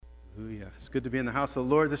Hallelujah. It's good to be in the house of the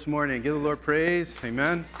Lord this morning. Give the Lord praise.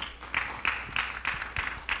 Amen.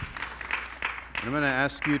 I'm going to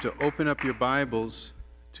ask you to open up your Bibles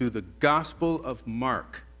to the Gospel of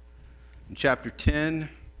Mark. In chapter 10,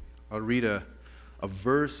 I'll read a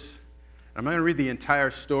verse. I'm not going to read the entire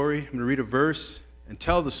story. I'm going to read a verse and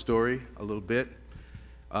tell the story a little bit.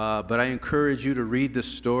 But I encourage you to read this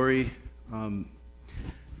story.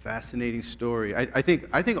 Fascinating story. I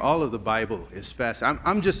think all of the Bible is fascinating.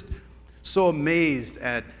 I'm just so amazed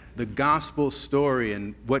at the gospel story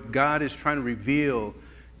and what God is trying to reveal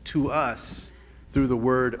to us through the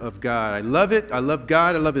Word of God. I love it. I love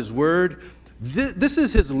God. I love His Word. This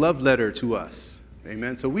is His love letter to us.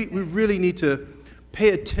 Amen. So we really need to pay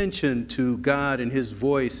attention to God and His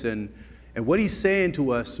voice and what He's saying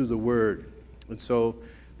to us through the Word. And so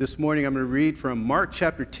this morning I'm going to read from Mark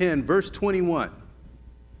chapter 10, verse 21.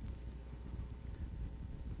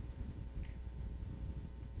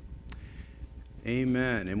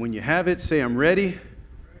 Amen. And when you have it, say, I'm ready.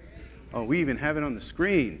 Oh, we even have it on the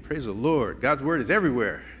screen. Praise the Lord. God's Word is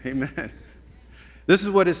everywhere. Amen. This is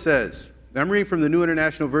what it says. I'm reading from the New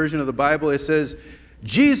International Version of the Bible. It says,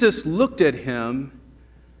 Jesus looked at him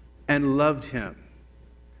and loved him.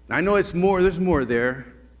 Now, I know it's more, there's more there.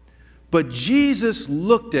 But Jesus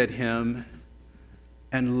looked at him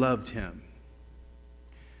and loved him.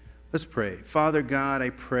 Let's pray. Father God, I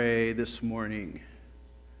pray this morning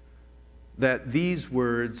that these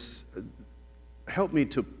words help me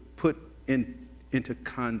to put into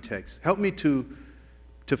context. Help me to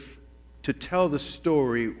tell the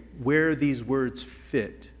story where these words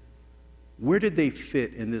fit. Where did they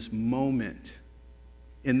fit in this moment?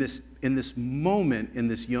 In this moment in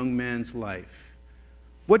this young man's life?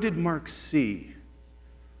 What did Mark see,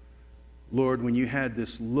 Lord, when you had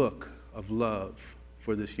this look of love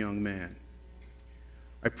for this young man?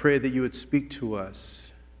 I pray that you would speak to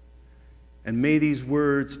us. And may these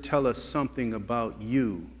words tell us something about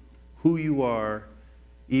you, who you are,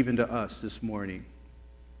 even to us this morning.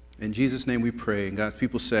 In Jesus' name we pray. And God's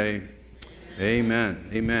people say, amen.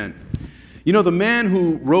 Amen. You know, the man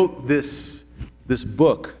who wrote this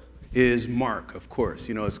book is Mark, of course.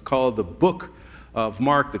 You know, it's called the Book of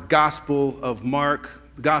Mark, the Gospel of Mark,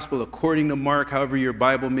 the Gospel according to Mark, however your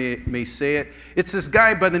Bible may say it. It's this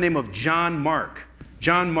guy by the name of John Mark.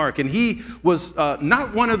 John Mark, and he was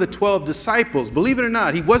not one of the 12 disciples. Believe it or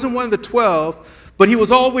not, he wasn't one of the 12, but he was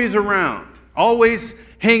always around, always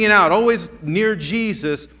hanging out, always near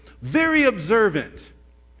Jesus, very observant.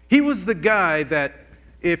 He was the guy that,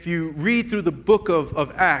 if you read through the book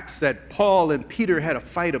of Acts, that Paul and Peter had a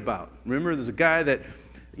fight about. Remember, there's a guy that,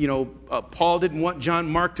 Paul didn't want John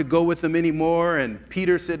Mark to go with them anymore, and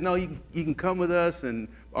Peter said, no, you can come with us, and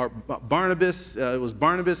Barnabas, it was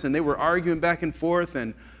Barnabas, and they were arguing back and forth,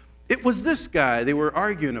 and it was this guy they were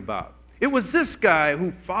arguing about. It was this guy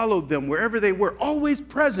who followed them wherever they were, always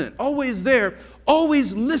present, always there,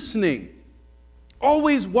 always listening,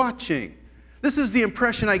 always watching. This is the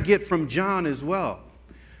impression I get from John as well.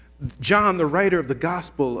 John, the writer of the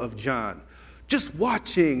Gospel of John, just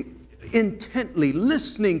watching intently,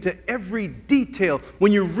 listening to every detail.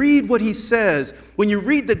 When you read what he says, when you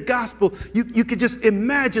read the gospel, you could just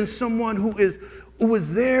imagine someone who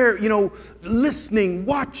was there, listening,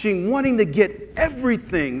 watching, wanting to get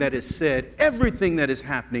everything that is said, everything that is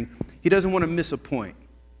happening. He doesn't want to miss a point.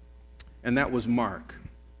 And that was Mark.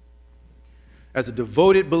 As a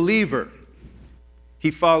devoted believer, he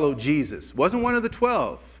followed Jesus. Wasn't one of the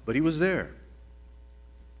 12, but he was there.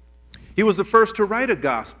 He was the first to write a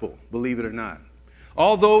gospel, believe it or not.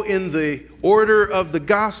 Although in the order of the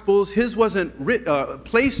gospels, his wasn't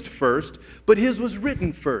placed first, but his was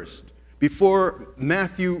written first. Before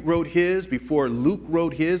Matthew wrote his, before Luke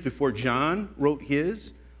wrote his, before John wrote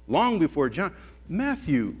his, long before John,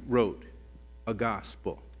 Matthew wrote a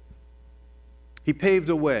gospel. He paved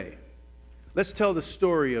a way. Let's tell the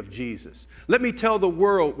story of Jesus. Let me tell the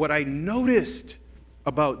world what I noticed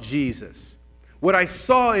about Jesus. What I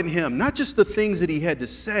saw in him, not just the things that he had to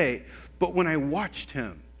say, but when I watched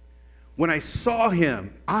him, when I saw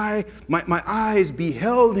him, my eyes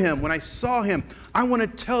beheld him. When I saw him, I want to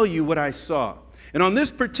tell you what I saw. And on this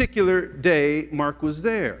particular day, Mark was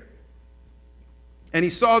there. And he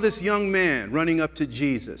saw this young man running up to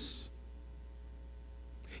Jesus.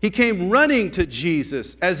 He came running to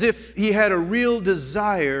Jesus as if he had a real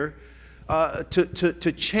desire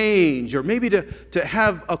to change, or maybe to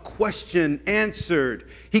have a question answered.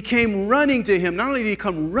 He came running to him. Not only did he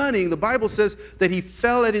come running, the Bible says that he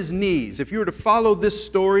fell at his knees. If you were to follow this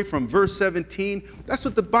story from verse 17, that's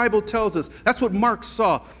what the Bible tells us. That's what Mark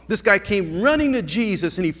saw. This guy came running to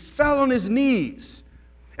Jesus and he fell on his knees.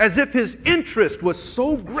 as if his interest was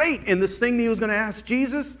so great in this thing that he was going to ask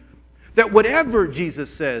Jesus, that whatever Jesus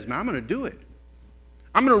says, man, I'm going to do it.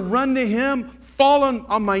 I'm going to run to him, fall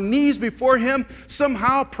on my knees before him,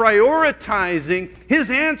 somehow prioritizing his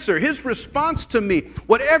answer, his response to me.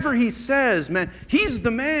 Whatever he says, man, he's the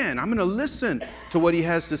man. I'm going to listen to what he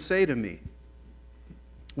has to say to me.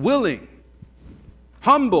 Willing,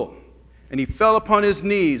 humble, and he fell upon his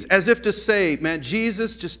knees as if to say, man,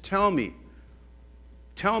 Jesus, just tell me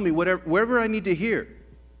whatever I need to hear.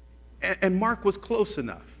 And Mark was close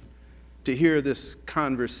enough to hear this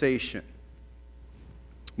conversation.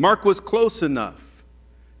 Mark was close enough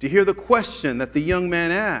to hear the question that the young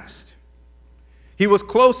man asked. He was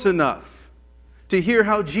close enough to hear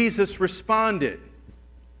how Jesus responded.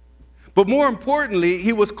 But more importantly,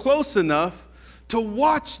 he was close enough to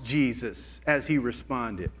watch Jesus as he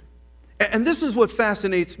responded. And this is what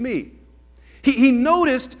fascinates me. He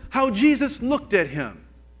noticed how Jesus looked at him.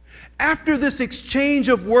 After this exchange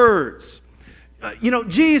of words,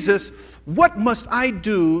 Jesus, what must I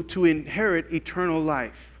do to inherit eternal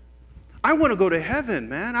life? I want to go to heaven,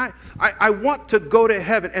 man. I want to go to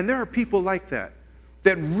heaven. And there are people like that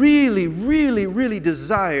really, really, really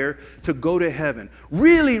desire to go to heaven.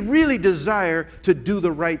 Really, really desire to do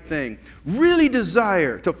the right thing. Really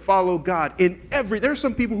desire to follow God there are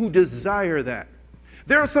some people who desire that.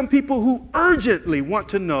 There are some people who urgently want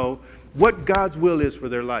to know what God's will is for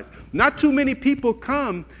their lives. Not too many people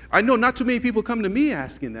come to me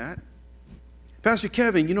asking that. Pastor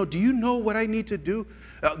Kevin, do you know what I need to do?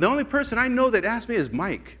 The only person I know that asked me is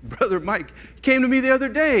Mike, Brother Mike. He came to me the other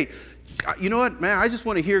day. You know what, man, I just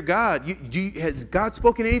want to hear God. Has God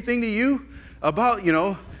spoken anything to you about,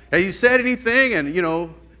 has he said anything? And,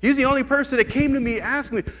 he's the only person that came to me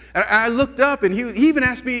asking me. And I looked up and he even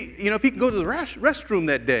asked me, if he could go to the restroom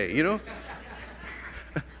that day,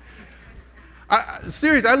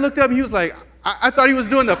 Seriously, I looked up and he was like, I thought he was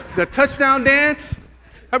doing the touchdown dance.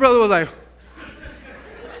 My brother was like,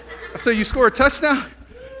 so you score a touchdown?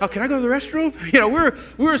 Oh, can I go to the restroom?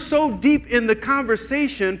 We were so deep in the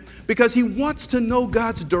conversation because he wants to know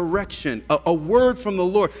God's direction, a word from the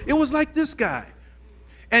Lord. It was like this guy.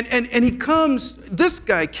 And this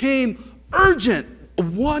guy came urgent,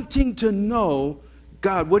 wanting to know,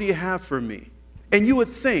 God, what do you have for me? And you would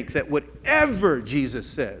think that whatever Jesus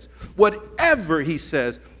says, whatever he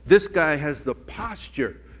says, this guy has the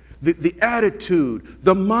posture, the attitude,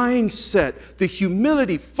 the mindset, the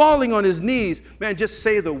humility, falling on his knees. Man, just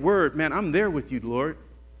say the word. Man, I'm there with you, Lord.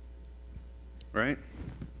 Right?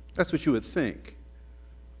 That's what you would think.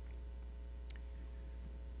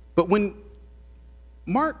 But when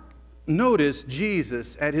Mark noticed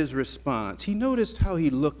Jesus at his response, he noticed how he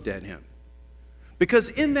looked at him. Because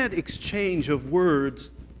in that exchange of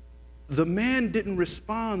words, the man didn't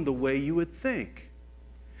respond the way you would think.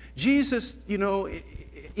 Jesus,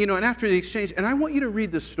 and after the exchange, and I want you to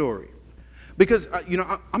read the story. Because,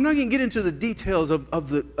 I'm not going to get into the details of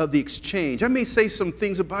the exchange. I may say some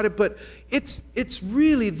things about it, but it's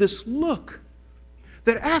really this look.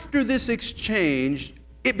 That after this exchange,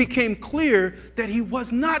 it became clear that he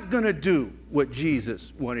was not going to do what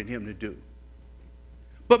Jesus wanted him to do.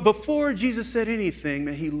 But before Jesus said anything,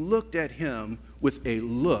 he looked at him with a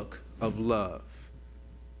look of love.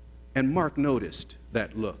 And Mark noticed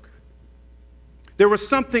that look. There was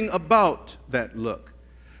something about that look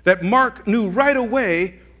that Mark knew right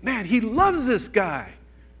away, man, he loves this guy.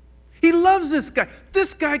 He loves this guy.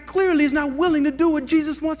 This guy clearly is not willing to do what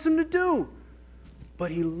Jesus wants him to do. But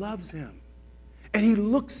he loves him. And he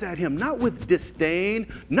looks at him, not with disdain,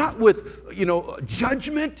 not with,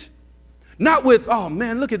 judgment, not with, oh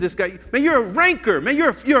man, look at this guy. Man, you're a rancor. Man,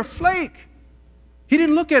 you're a flake. He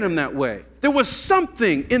didn't look at him that way. There was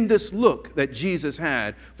something in this look that Jesus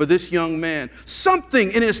had for this young man.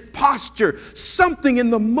 Something in his posture, something in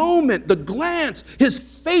the moment, the glance, his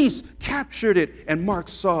face captured it, and Mark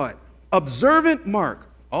saw it. Observant Mark,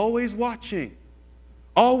 always watching,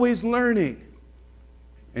 always learning.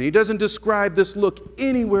 And he doesn't describe this look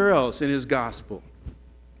anywhere else in his gospel.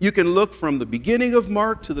 You can look from the beginning of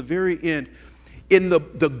Mark to the very end in the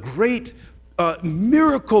great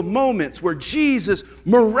miracle moments where Jesus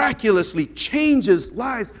miraculously changes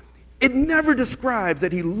lives. It never describes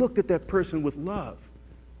that he looked at that person with love.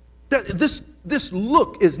 This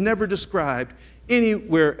look is never described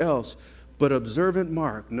anywhere else. But observant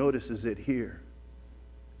Mark notices it here.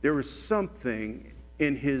 There was something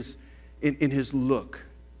in his look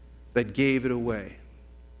that gave it away.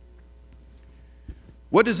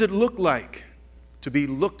 What does it look like to be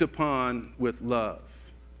looked upon with love?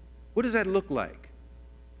 What does that look like?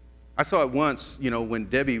 I saw it once, when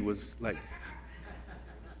Debbie was like,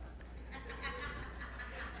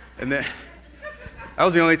 And then that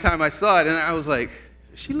was the only time I saw it. And I was like,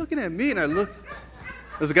 is she looking at me? And I looked.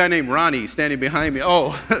 There's a guy named Ronnie standing behind me. Oh,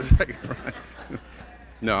 I was like, Ronnie.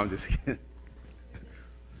 No, I'm just kidding.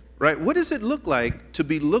 Right? What does it look like to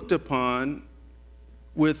be looked upon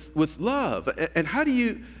with love? And how do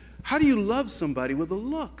you love somebody with a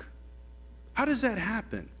look? How does that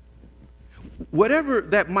happen? Whatever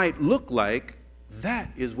that might look like,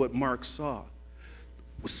 that is what Mark saw.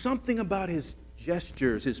 Something about his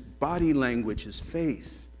gestures, his body language, his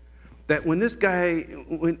face, that when this guy,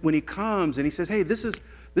 when he comes and he says, hey, this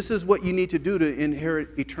is what you need to do to inherit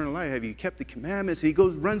eternal life. Have you kept the commandments? And he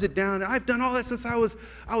goes, runs it down. I've done all that since I was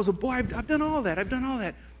a boy. I've done all that. I've done all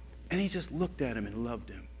that. And he just looked at him and loved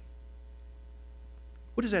him.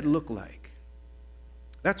 What does that look like?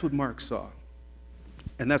 That's what Mark saw.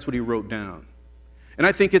 And that's what he wrote down. And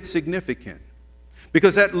I think it's significant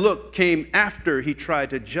because that look came after he tried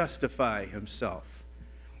to justify himself.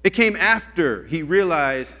 It came after he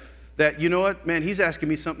realized that, you know what, man, he's asking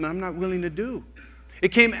me something I'm not willing to do.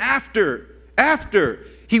 It came after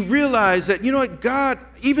he realized that, you know what, God,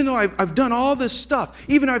 even though I've done all this stuff,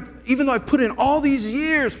 even though I've put in all these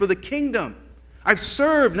years for the kingdom, I've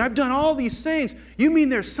served and I've done all these things, you mean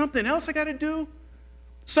there's something else I got to do?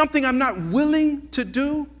 Something I'm not willing to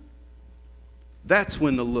do? That's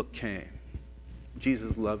when the look came.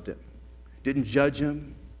 Jesus loved him. Didn't judge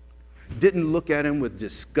him. Didn't look at him with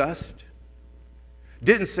disgust.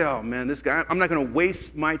 Didn't say, oh man, this guy, I'm not going to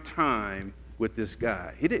waste my time with this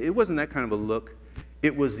guy. It wasn't that kind of a look.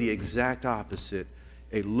 It was the exact opposite,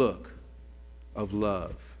 a look of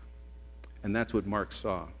love. And that's what Mark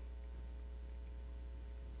saw.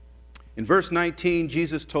 In verse 19,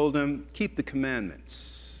 Jesus told him, keep the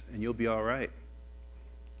commandments and you'll be all right.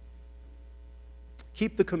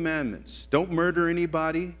 Keep the commandments. Don't murder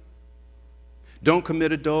anybody. Don't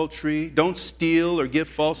commit adultery. Don't steal or give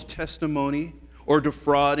false testimony or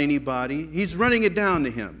defraud anybody. He's running it down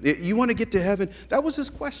to him. You want to get to heaven? That was his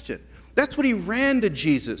question. That's what he ran to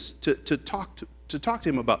Jesus to talk to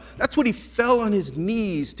him about. That's what he fell on his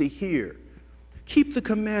knees to hear. Keep the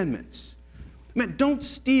commandments. Man, don't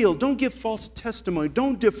steal. Don't give false testimony.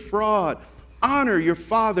 Don't defraud. Honor your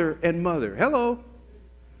father and mother. Hello?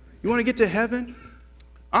 You want to get to heaven?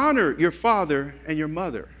 Honor your father and your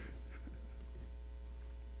mother.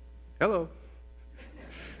 Hello?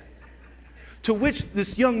 To which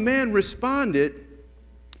this young man responded,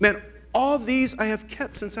 man, all these I have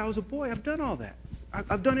kept since I was a boy. I've done all that.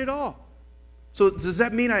 I've done it all. So does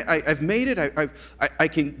that mean I've made it? I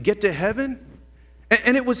can get to heaven?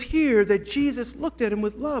 And it was here that Jesus looked at him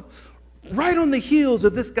with love, right on the heels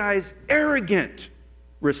of this guy's arrogant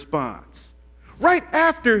response. Right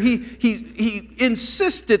after he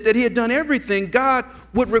insisted that he had done everything God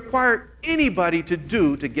would require anybody to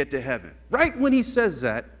do to get to heaven. Right when he says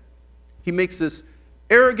that, he makes this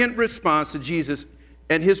arrogant response to Jesus,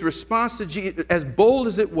 and his response to Jesus, as bold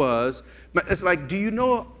as it was, it's like, do you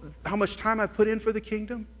know how much time I put in for the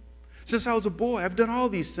kingdom? Since I was a boy, I've done all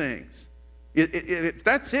these things. If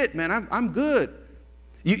that's it, man, I'm good.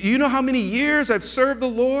 You know how many years I've served the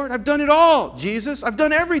Lord? I've done it all, Jesus. I've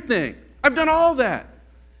done everything. I've done all that.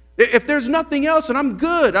 If there's nothing else, and I'm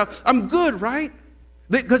good. I'm good, right?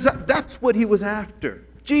 Because that's what he was after.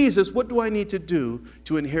 Jesus, what do I need to do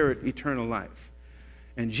to inherit eternal life?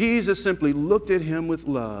 And Jesus simply looked at him with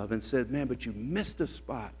love and said, man, but you missed a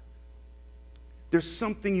spot. There's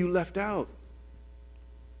something you left out.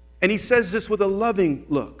 And he says this with a loving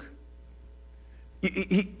look.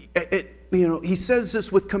 He says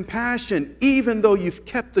this with compassion, even though you've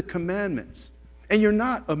kept the commandments. And you're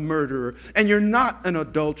not a murderer, and you're not an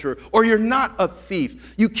adulterer, or you're not a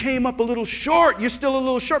thief. You came up a little short. You're still a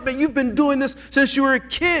little short, but you've been doing this since you were a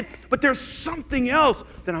kid. But there's something else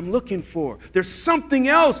that I'm looking for. There's something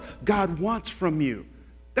else God wants from you.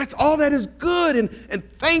 That's all that is good, and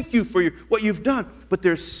thank you for what you've done. But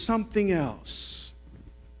there's something else.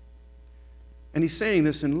 And he's saying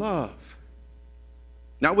this in love.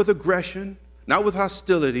 Not with aggression, not with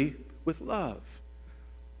hostility, with love.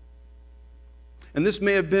 And this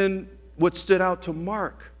may have been what stood out to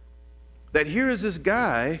Mark. That here is this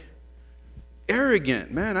guy,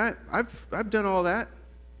 arrogant. Man, I've done all that.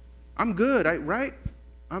 I'm good, right?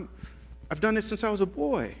 I've done it since I was a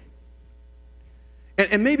boy.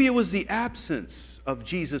 And maybe it was the absence of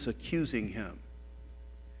Jesus accusing him.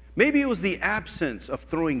 Maybe it was the absence of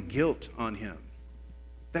throwing guilt on him.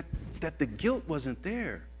 That the guilt wasn't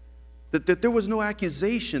there. That there was no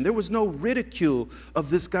accusation. There was no ridicule of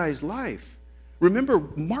this guy's life. Remember,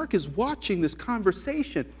 Mark is watching this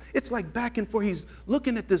conversation. It's like back and forth. He's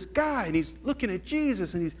looking at this guy, and he's looking at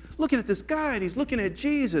Jesus, and he's looking at this guy, and he's looking at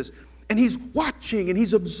Jesus. And he's watching and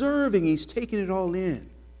he's observing, he's taking it all in.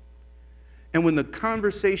 And when the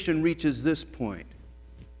conversation reaches this point,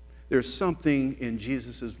 there's something in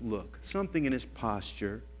Jesus' look, something in his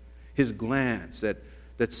posture, his glance that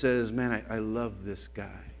says, man, I love this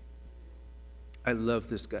guy. I love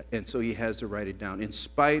this guy. And so he has to write it down. In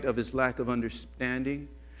spite of his lack of understanding,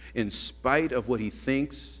 in spite of what he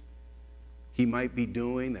thinks he might be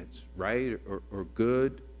doing that's right or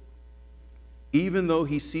good, even though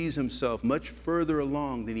he sees himself much further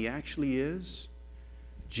along than he actually is,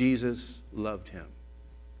 Jesus loved him.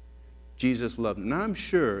 Jesus loved him. Now I'm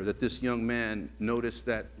sure that this young man noticed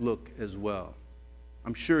that look as well.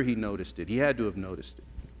 I'm sure he noticed it. He had to have noticed it.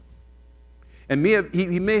 And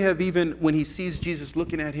he may have even, when he sees Jesus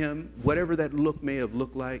looking at him, whatever that look may have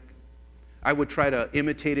looked like, I would try to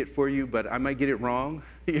imitate it for you, but I might get it wrong,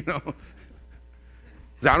 you know.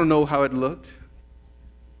 'Cause I don't know how it looked.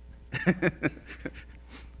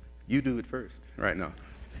 You do it first right now.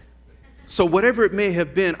 So whatever it may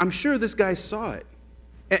have been, I'm sure this guy saw it.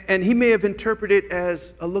 And he may have interpreted it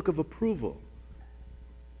as a look of approval.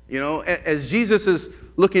 You know, as Jesus is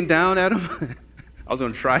looking down at him, I was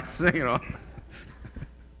going to try to say, you know.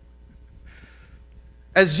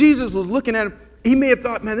 As Jesus was looking at him, he may have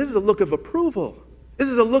thought, man, this is a look of approval. This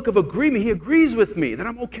is a look of agreement. He agrees with me that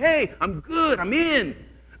I'm okay, I'm good, I'm in.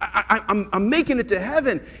 I'm making it to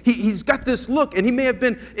heaven. He's got this look, and he may have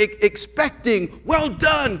been expecting, well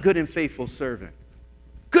done, good and faithful servant.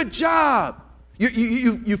 Good job.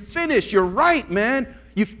 You finished. You're right, man.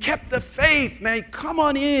 You've kept the faith, man. Come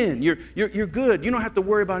on in. You're good. You don't have to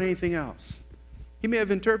worry about anything else. He may have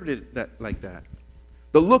interpreted that like that.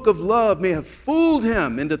 The look of love may have fooled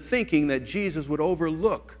him into thinking that Jesus would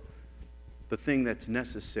overlook the thing that's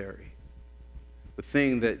necessary, the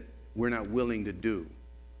thing that we're not willing to do,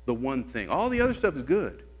 the one thing. All the other stuff is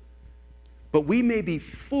good. But we may be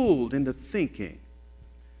fooled into thinking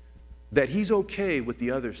that he's okay with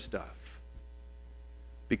the other stuff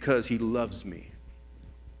because he loves me.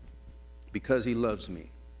 Because he loves me.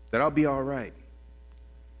 That I'll be all right.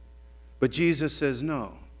 But Jesus says,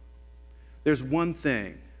 no. There's one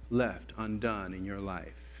thing left undone in your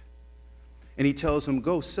life. And he tells him,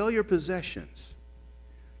 go sell your possessions,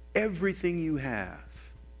 everything you have,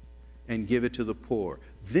 and give it to the poor.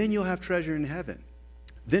 Then you'll have treasure in heaven.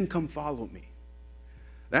 Then come follow me.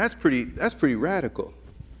 That's pretty radical.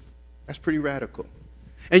 That's pretty radical.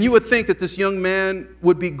 And you would think that this young man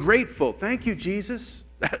would be grateful. Thank you, Jesus.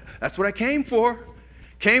 That's what I came for.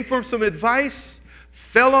 Came for some advice.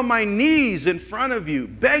 Fell on my knees in front of you,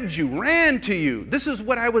 begged you, ran to you. This is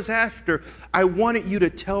what I was after. I wanted you to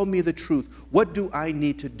tell me the truth. What do I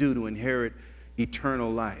need to do to inherit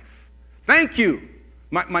eternal life? Thank you.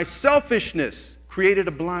 My selfishness created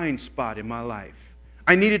a blind spot in my life.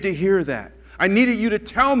 I needed to hear that. I needed you to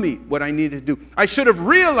tell me what I needed to do. I should have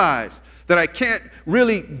realized that I can't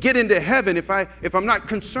really get into heaven if I'm not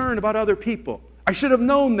concerned about other people. I should have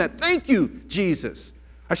known that. Thank you, Jesus.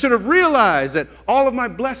 I should have realized that all of my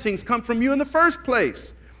blessings come from you in the first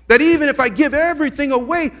place. That even if I give everything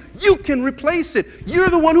away, you can replace it. You're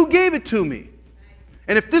the one who gave it to me.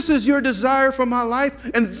 And if this is your desire for my life,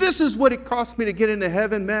 and this is what it cost me to get into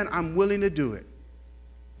heaven, man, I'm willing to do it.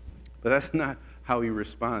 But that's not how he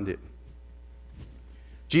responded.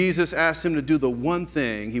 Jesus asked him to do the one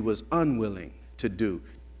thing he was unwilling to do.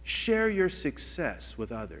 Share your success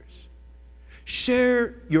with others.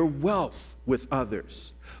 Share your wealth with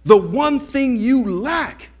others. The one thing you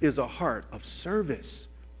lack is a heart of service,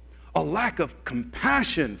 a lack of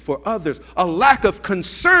compassion for others, a lack of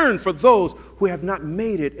concern for those who have not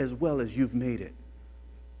made it as well as you've made it.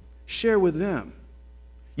 Share with them.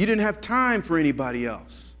 You didn't have time for anybody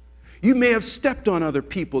else. You may have stepped on other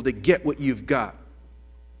people to get what you've got.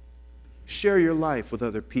 Share your life with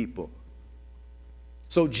other people.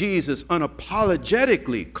 So Jesus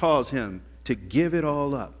unapologetically calls him to give it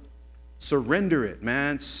all up. Surrender it,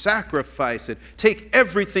 man. Sacrifice it. Take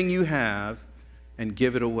everything you have and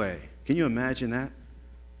give it away. Can you imagine that?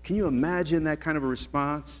 Can you imagine that kind of a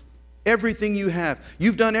response? Everything you have.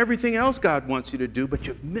 You've done everything else God wants you to do, but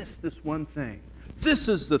you've missed this one thing. This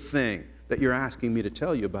is the thing that you're asking me to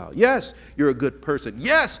tell you about. Yes, you're a good person.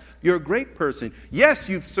 Yes, you're a great person. Yes,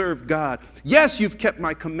 you've served God. Yes, you've kept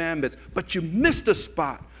my commandments, but you missed a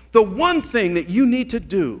spot. The one thing that you need to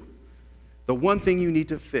do, the one thing you need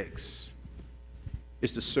to fix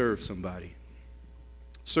is to serve somebody.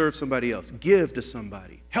 Serve somebody else. Give to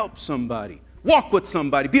somebody. Help somebody. Walk with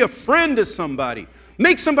somebody. Be a friend to somebody.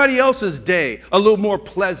 Make somebody else's day a little more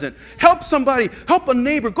pleasant. Help somebody. Help a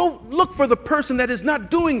neighbor. Go look for the person that is not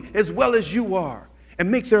doing as well as you are and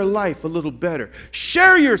make their life a little better.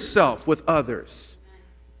 Share yourself with others.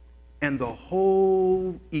 and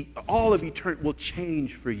all of eternity will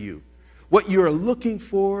change for you. What you are looking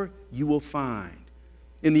for, you will find.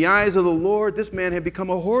 In the eyes of the Lord, this man had become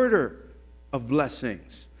a hoarder of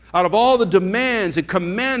blessings. Out of all the demands and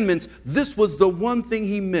commandments, this was the one thing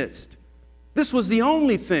he missed. This was the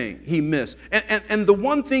only thing he missed. And the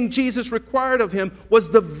one thing Jesus required of him was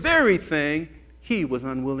the very thing he was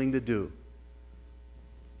unwilling to do.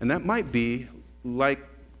 And that might be like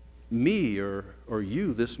me or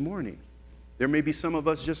you this morning. There may be some of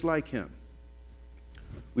us just like him.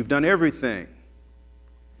 We've done everything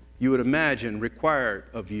you would imagine required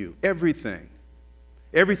of you. Everything.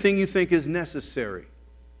 Everything you think is necessary.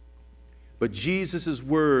 But Jesus'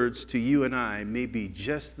 words to you and I may be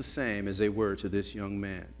just the same as they were to this young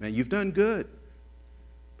man. Man, you've done good,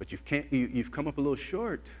 but you've come up a little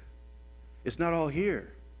short. It's not all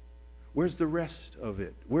here. Where's the rest of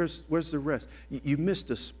it? Where's the rest? You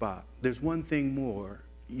missed a spot. There's one thing more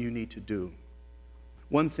you need to do.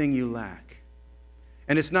 One thing you lack.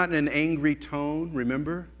 And it's not in an angry tone,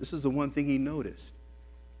 remember? This is the one thing he noticed.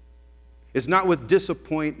 It's not with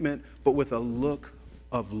disappointment, but with a look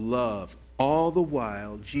of love. All the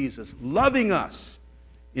while, Jesus loving us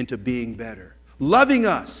into being better. Loving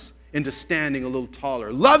us into standing a little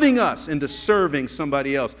taller. Loving us into serving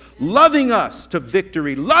somebody else. Loving us to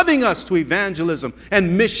victory. Loving us to evangelism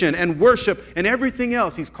and mission and worship and everything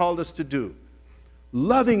else he's called us to do.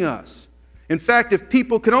 Loving us. In fact, if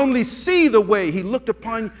people could only see the way he looked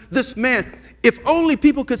upon this man, if only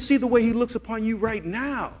people could see the way he looks upon you right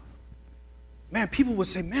now, man, people would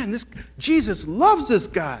say, man, this Jesus loves this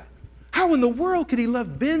guy. How in the world could he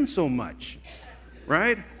love Ben so much?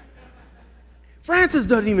 Right? Francis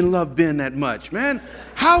doesn't even love Ben that much, man.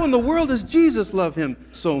 How in the world does Jesus love him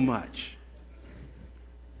so much?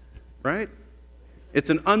 Right? It's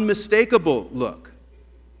an unmistakable look.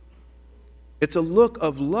 It's a look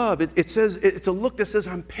of love. It's a look that says,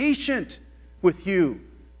 I'm patient with you.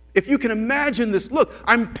 If you can imagine this look,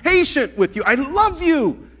 I'm patient with you. I love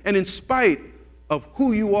you. And in spite of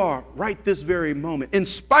who you are right this very moment, in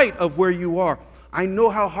spite of where you are, I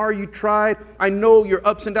know how hard you tried. I know your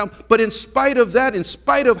ups and downs. But in spite of that, in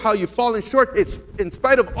spite of how you've fallen short, it's in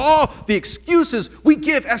spite of all the excuses we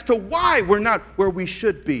give as to why we're not where we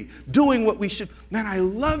should be, doing what we should. Man, I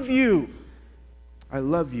love you. I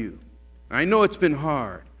love you. I know it's been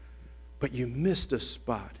hard, but you missed a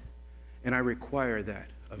spot, and I require that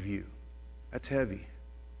of you. That's heavy.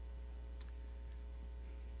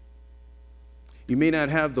 You may not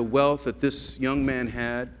have the wealth that this young man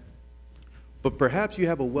had, but perhaps you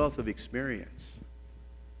have a wealth of experience.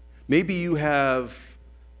 Maybe you have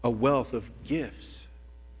a wealth of gifts,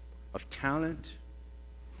 of talent,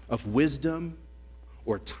 of wisdom,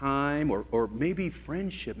 or time, or maybe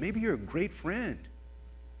friendship. Maybe you're a great friend.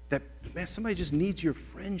 That, man, somebody just needs your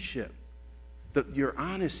friendship, your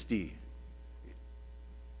honesty.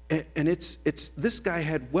 And it's this guy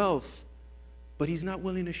had wealth, but he's not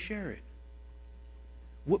willing to share it.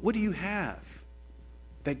 What do you have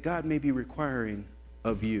that God may be requiring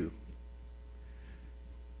of you?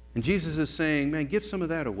 And Jesus is saying, man, give some of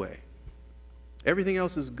that away. Everything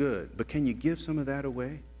else is good, but can you give some of that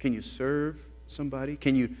away? Can you serve somebody?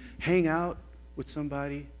 Can you hang out with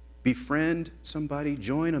somebody? Befriend somebody,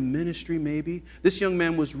 join a ministry maybe. This young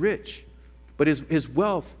man was rich, but his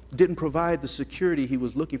wealth didn't provide the security he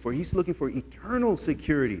was looking for. He's looking for eternal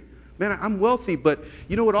security. Man, I'm wealthy, but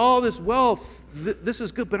you know what? All this wealth, this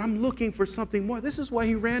is good, but I'm looking for something more. This is why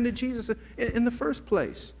he ran to Jesus in the first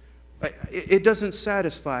place. It doesn't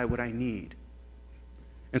satisfy what I need.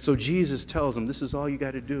 And so Jesus tells him, this is all you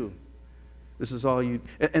got to do. This is all you,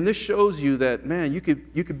 and this shows you that, man, you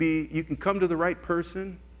can come to the right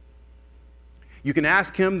person. You can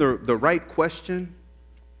ask him the right question.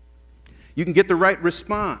 You can get the right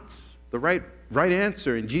response, the right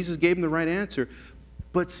answer. And Jesus gave him the right answer.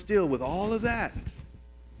 But still, with all of that,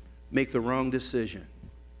 make the wrong decision.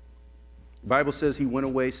 The Bible says he went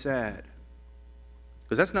away sad.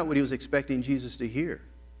 Because that's not what he was expecting Jesus to hear.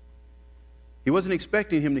 He wasn't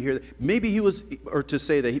expecting him to hear that. Maybe he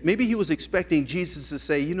was expecting Jesus to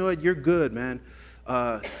say, you know what, you're good, man.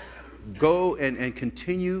 Go and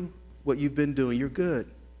continue what you've been doing. You're good.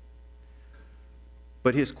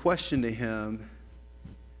 But his question to him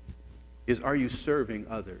is, are you serving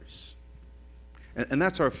others? And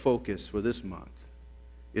that's our focus for this month,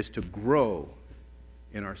 is to grow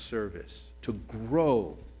in our service, to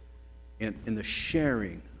grow in the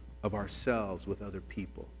sharing of ourselves with other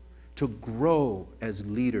people, to grow as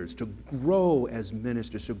leaders, to grow as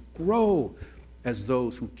ministers, to grow as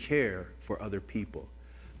those who care for other people.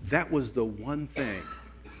 That was the one thing,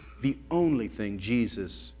 the only thing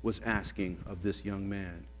Jesus was asking of this young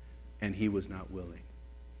man. and he was not willing.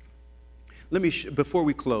 Let me, before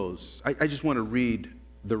we close, I just want to read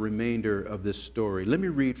the remainder of this story. Let me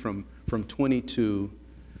read from 22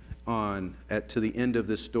 on to the end of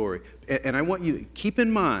this story. And I want you to keep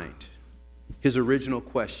in mind his original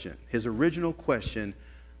question. His original question,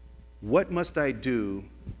 what must I do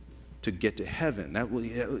to get to heaven? That will,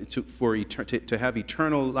 to have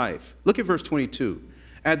eternal life. Look at verse 22.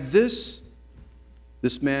 At this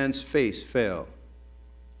man's face fell.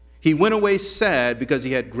 He went away sad because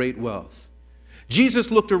he had great wealth.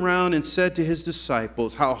 Jesus looked around and said to his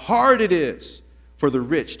disciples, how hard it is for the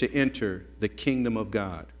rich to enter the kingdom of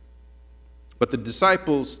God. But the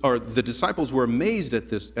disciples were amazed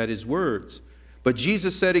at his words. But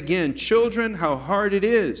Jesus said again, children, how hard it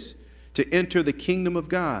is to enter the kingdom of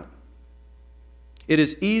God. It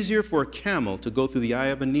is easier for a camel to go through the eye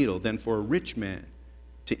of a needle than for a rich man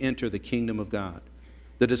to enter the kingdom of God.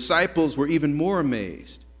 The disciples were even more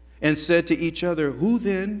amazed and said to each other, who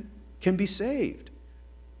then can be saved?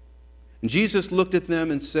 And Jesus looked at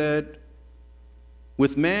them and said,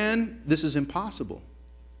 with man this is impossible,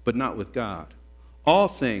 but not with God. All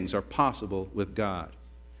things are possible with God.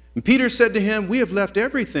 And Peter said to him, we have left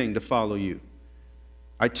everything to follow you.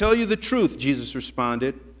 I tell you the truth, Jesus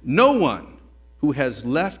responded, no one who has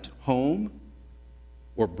left home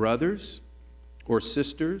or brothers or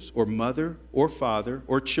sisters or mother or father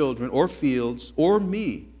or children or fields or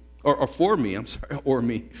me, or for me,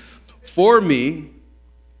 for me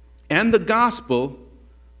and the gospel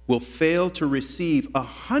will fail to receive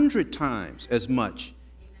 100 times as much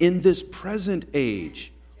in this present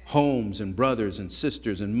age, homes and brothers and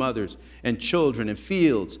sisters and mothers and children and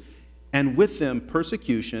fields, and with them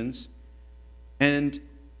persecutions, and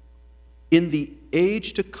in the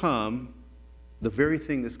age to come, the very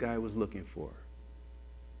thing this guy was looking for,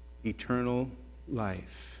 eternal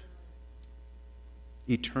life.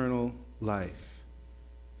 Eternal life.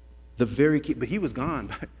 The very key, but he was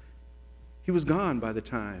gone. He was gone by the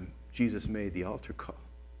time Jesus made the altar call.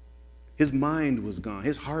 His mind was gone.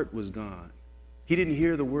 His heart was gone. He didn't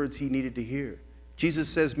hear the words he needed to hear. Jesus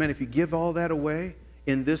says, man, if you give all that away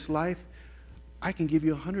in this life, I can give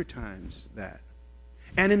you 100 times that.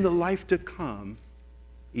 And in the life to come,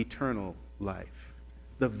 eternal life.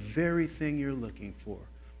 The very thing you're looking for.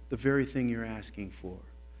 The very thing you're asking for.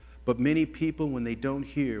 But many people, when they don't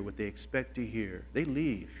hear what they expect to hear, they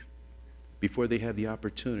leave before they have the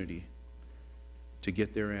opportunity to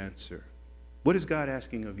get their answer. What is God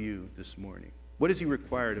asking of you this morning? What is he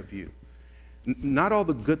required of you? Not all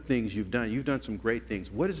the good things you've done. You've done some great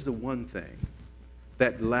things. What is the one thing,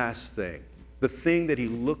 that last thing, the thing that he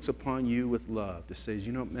looks upon you with love to say,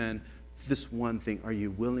 you know, man, this one thing, are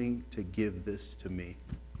you willing to give this to me?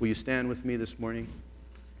 Will you stand with me this morning?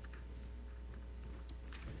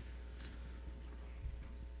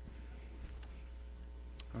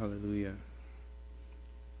 Hallelujah.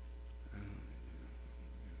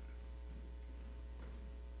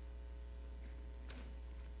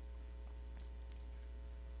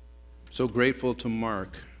 So grateful to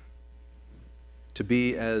Mark to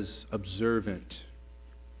be as observant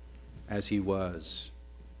as he was,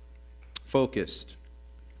 focused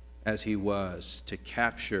as he was to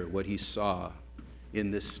capture what he saw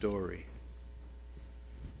in this story.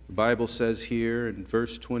 The Bible says here in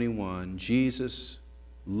verse 21, Jesus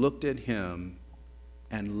looked at him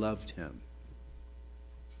and loved him.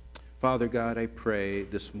 Father God, I pray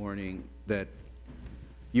this morning that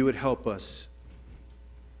you would help us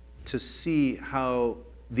to see how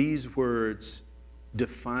these words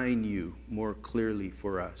define you more clearly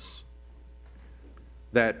for us.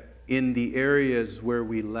 That in the areas where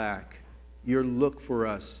we lack, your look upon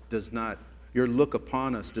us does not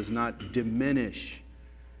diminish.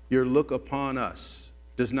 Your look upon us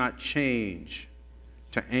does not change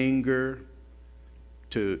to anger,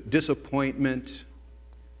 to disappointment,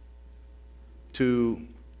 to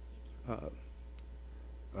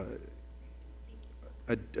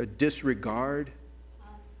a disregard,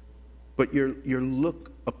 but your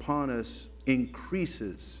look upon us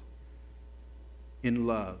increases in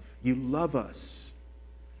love. You love us.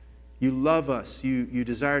 You love us. You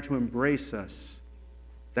desire to embrace us.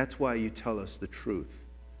 That's why you tell us the truth,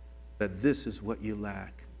 that this is what you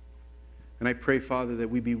lack. And I pray, Father, that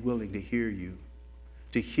we be willing to hear you,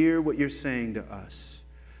 to hear what you're saying to us,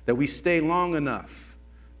 that we stay long enough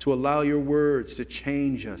to allow your words to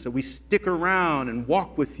change us, that we stick around and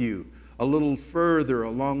walk with you a little further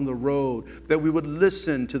along the road, that we would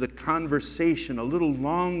listen to the conversation a little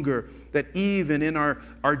longer, that even in our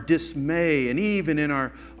dismay and even in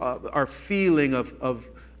our feeling of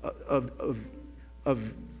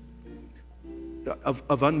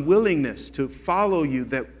unwillingness to follow you,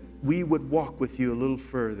 that we would walk with you a little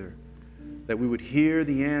further, that we would hear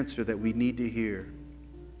the answer that we need to hear.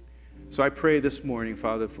 So I pray this morning,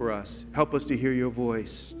 Father, for us. Help us to hear your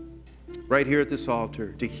voice right here at this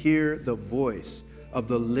altar, to hear the voice of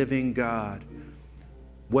the living God,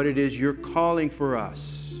 what it is you're calling for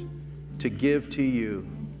us to give to you.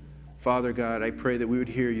 Father God, I pray that we would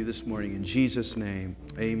hear you this morning. In Jesus' name,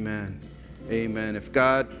 amen. Amen. If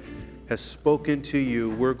God has spoken to you,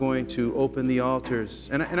 we're going to open the altars.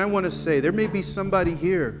 And I want to say, there may be somebody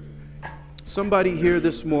here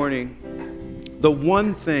this morning. The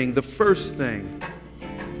one thing, the first thing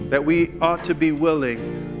that we ought to be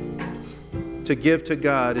willing to give to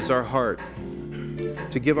God is our heart.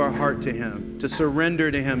 To give our heart to Him, to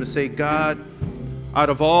surrender to Him, to say, God, out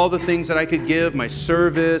of all the things that I could give, my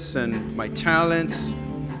service and my talents,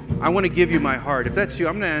 I want to give you my heart. If that's you,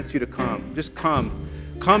 I'm going to ask you to come. Just come.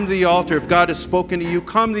 Come to the altar. If God has spoken to you,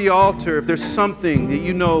 come to the altar. If there's something that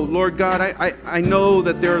you know, Lord God, I know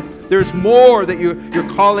that there's more that you're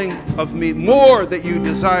calling of me, more that you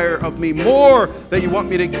desire of me, more that you want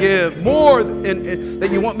me to give, more that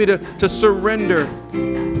you want me to surrender.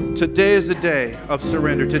 Today is a day of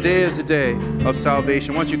surrender. Today is a day of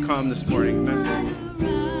salvation. Why don't you come this morning? Amen.